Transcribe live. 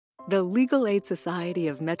The Legal Aid Society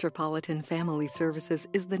of Metropolitan Family Services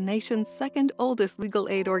is the nation's second oldest legal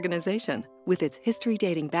aid organization. With its history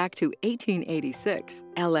dating back to 1886,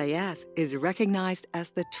 LAS is recognized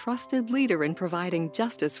as the trusted leader in providing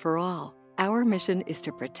justice for all. Our mission is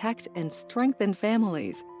to protect and strengthen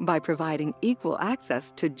families by providing equal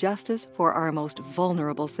access to justice for our most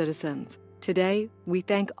vulnerable citizens. Today, we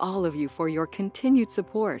thank all of you for your continued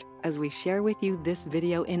support as we share with you this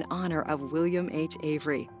video in honor of William H.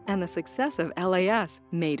 Avery and the success of LAS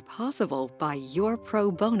made possible by your pro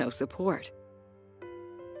bono support.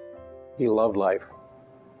 He loved life.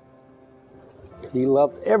 He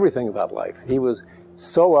loved everything about life. He was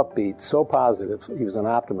so upbeat, so positive. He was an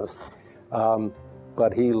optimist.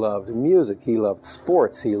 But he loved music, he loved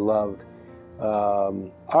sports, he loved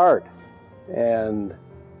art, and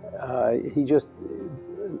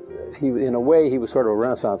in a way, he was sort of a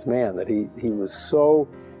Renaissance man, that he was so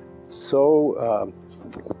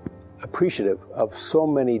appreciative of so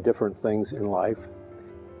many different things in life.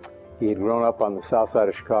 He had grown up on the south side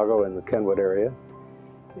of Chicago in the Kenwood area,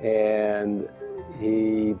 and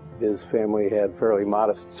his family had fairly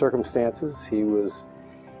modest circumstances. He was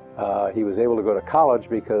able to go to college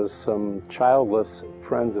because some childless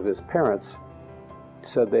friends of his parents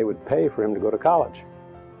said they would pay for him to go to college.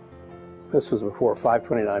 This was before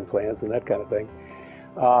 529 plans and that kind of thing.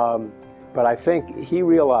 But I think he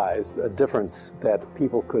realized a difference that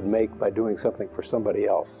people could make by doing something for somebody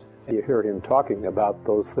else. You hear him talking about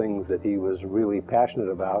those things that he was really passionate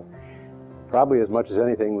about. Probably as much as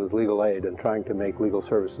anything was legal aid and trying to make legal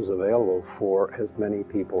services available for as many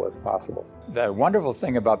people as possible. The wonderful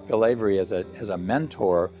thing about Bill Avery as a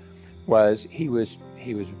mentor was he was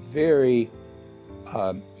very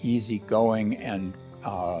easygoing and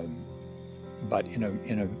but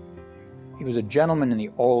he was a gentleman in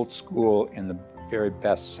the old school in the very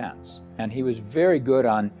best sense. And he was very good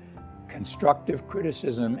on constructive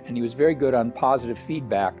criticism, and he was very good on positive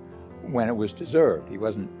feedback when it was deserved. He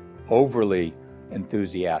wasn't overly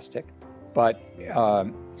enthusiastic, but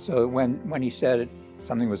so when he said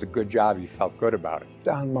something was a good job, he felt good about it.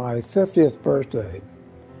 On my 50th birthday,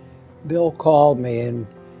 Bill called me and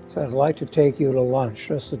said, "I'd like to take you to lunch,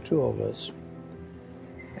 just the two of us."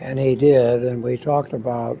 And he did, and we talked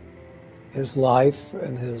about his life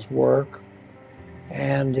and his work.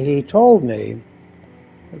 And he told me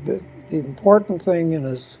that the important thing in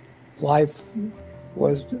his life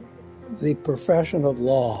was the profession of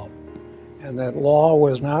law, and that law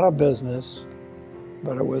was not a business,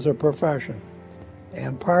 but it was a profession.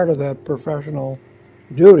 And part of that professional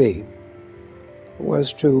duty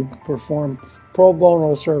was to perform pro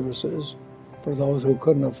bono services for those who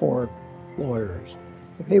couldn't afford lawyers.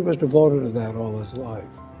 He was devoted to that all his life.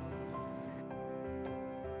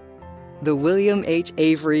 The William H.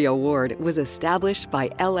 Avery Award was established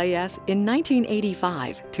by LAS in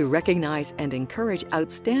 1985 to recognize and encourage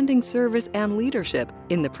outstanding service and leadership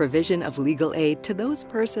in the provision of legal aid to those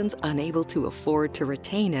persons unable to afford to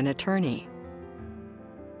retain an attorney.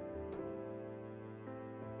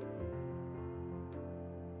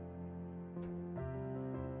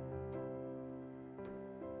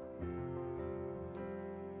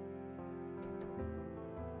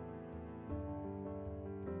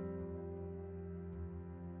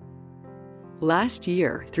 Last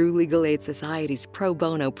year, through Legal Aid Society's pro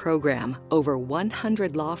bono program, over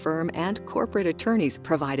 100 law firm and corporate attorneys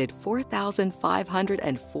provided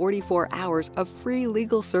 4,544 hours of free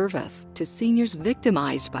legal service to seniors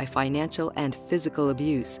victimized by financial and physical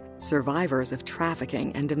abuse, survivors of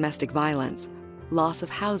trafficking and domestic violence, loss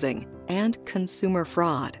of housing, and consumer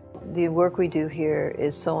fraud. The work we do here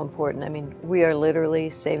is so important. I mean, we are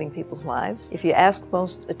literally saving people's lives. If you ask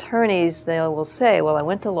most attorneys, they will say, well, I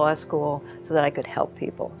went to law school so that I could help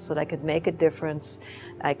people, so that I could make a difference,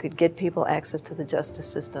 I could get people access to the justice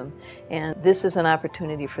system. And this is an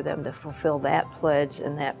opportunity for them to fulfill that pledge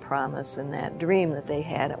and that promise and that dream that they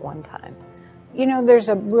had at one time. You know, there's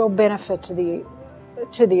a real benefit to the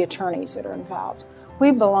attorneys that are involved.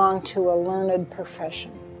 We belong to a learned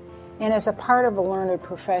profession. And as a part of a learned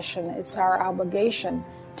profession, it's our obligation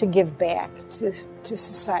to give back to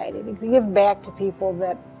society, to give back to people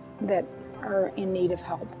that are in need of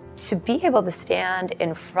help. To be able to stand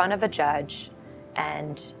in front of a judge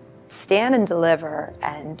and stand and deliver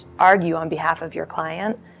and argue on behalf of your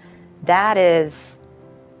client, that is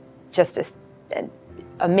just an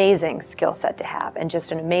amazing skill set to have and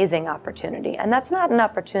just an amazing opportunity. And that's not an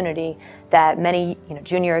opportunity that many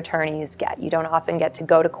junior attorneys get. You don't often get to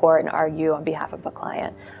go to court and argue on behalf of a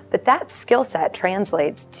client. But that skill set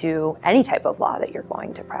translates to any type of law that you're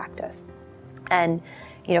going to practice. And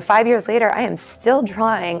You know, 5 years later, I am still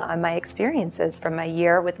drawing on my experiences from my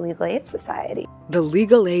year with Legal Aid Society. The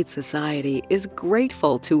Legal Aid Society is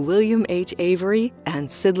grateful to William H. Avery and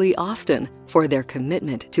Sidley Austin for their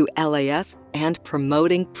commitment to LAS and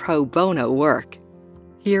promoting pro bono work.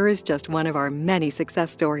 Here is just one of our many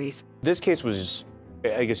success stories. This case was,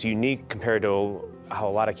 I guess, unique compared to how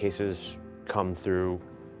a lot of cases come through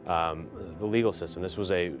the legal system. This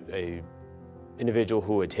was a individual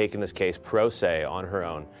who had taken this case pro se on her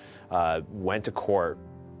own, went to court,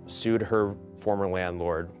 sued her former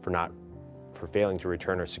landlord for failing to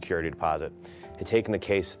return her security deposit, had taken the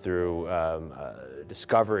case through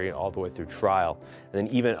discovery all the way through trial, and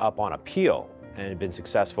then even up on appeal, and had been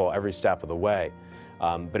successful every step of the way.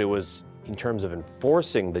 But it was in terms of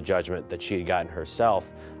enforcing the judgment that she had gotten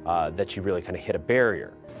herself that she really kind of hit a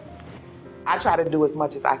barrier. I try to do as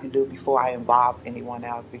much as I can do before I involve anyone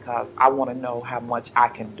else, because I want to know how much I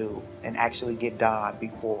can do and actually get done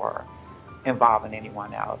before involving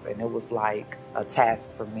anyone else. And it was like a task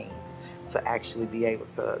for me to actually be able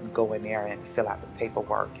to go in there and fill out the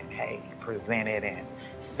paperwork and, hey, present it and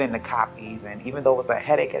send the copies. And even though it was a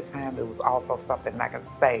headache at times, it was also something I could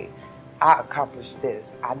say, I accomplished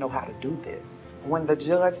this. I know how to do this. When the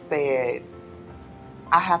judge said,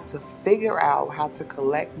 I have to figure out how to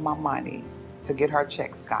collect my money to get her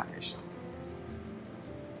checks garnished.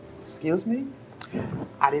 Excuse me?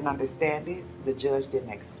 I didn't understand it. The judge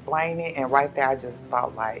didn't explain it. And right there, I just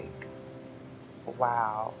thought like,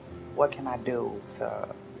 wow, what can I do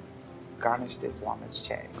to garnish this woman's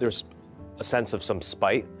check? There's a sense of some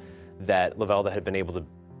spite that Lavelda had been able to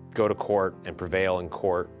go to court and prevail in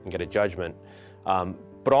court and get a judgment.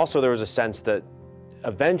 But also there was a sense that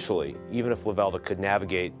eventually, even if Lavelda could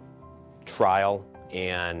navigate trial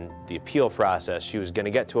and the appeal process, she was going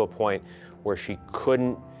to get to a point where she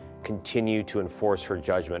couldn't continue to enforce her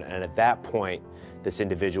judgment. And at that point, this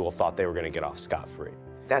individual thought they were going to get off scot-free.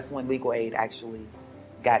 That's when legal aid actually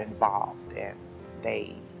got involved, and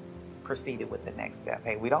they proceeded with the next step.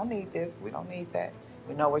 Hey, we don't need this, we don't need that.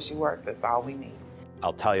 We know where she worked, that's all we need.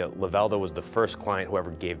 I'll tell you, Lavelda was the first client who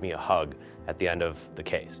ever gave me a hug at the end of the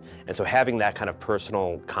case. And so having that kind of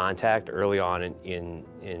personal contact early on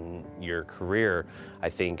in your career, I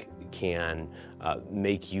think can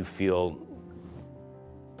make you feel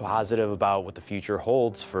positive about what the future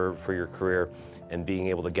holds for your career and being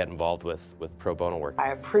able to get involved with pro bono work.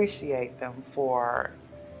 I appreciate them for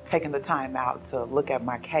taking the time out to look at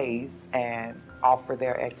my case and offer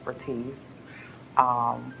their expertise.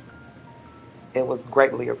 It was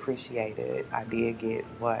greatly appreciated. I did get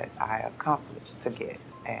what I accomplished to get,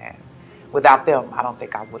 and without them, I don't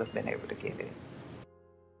think I would have been able to get it.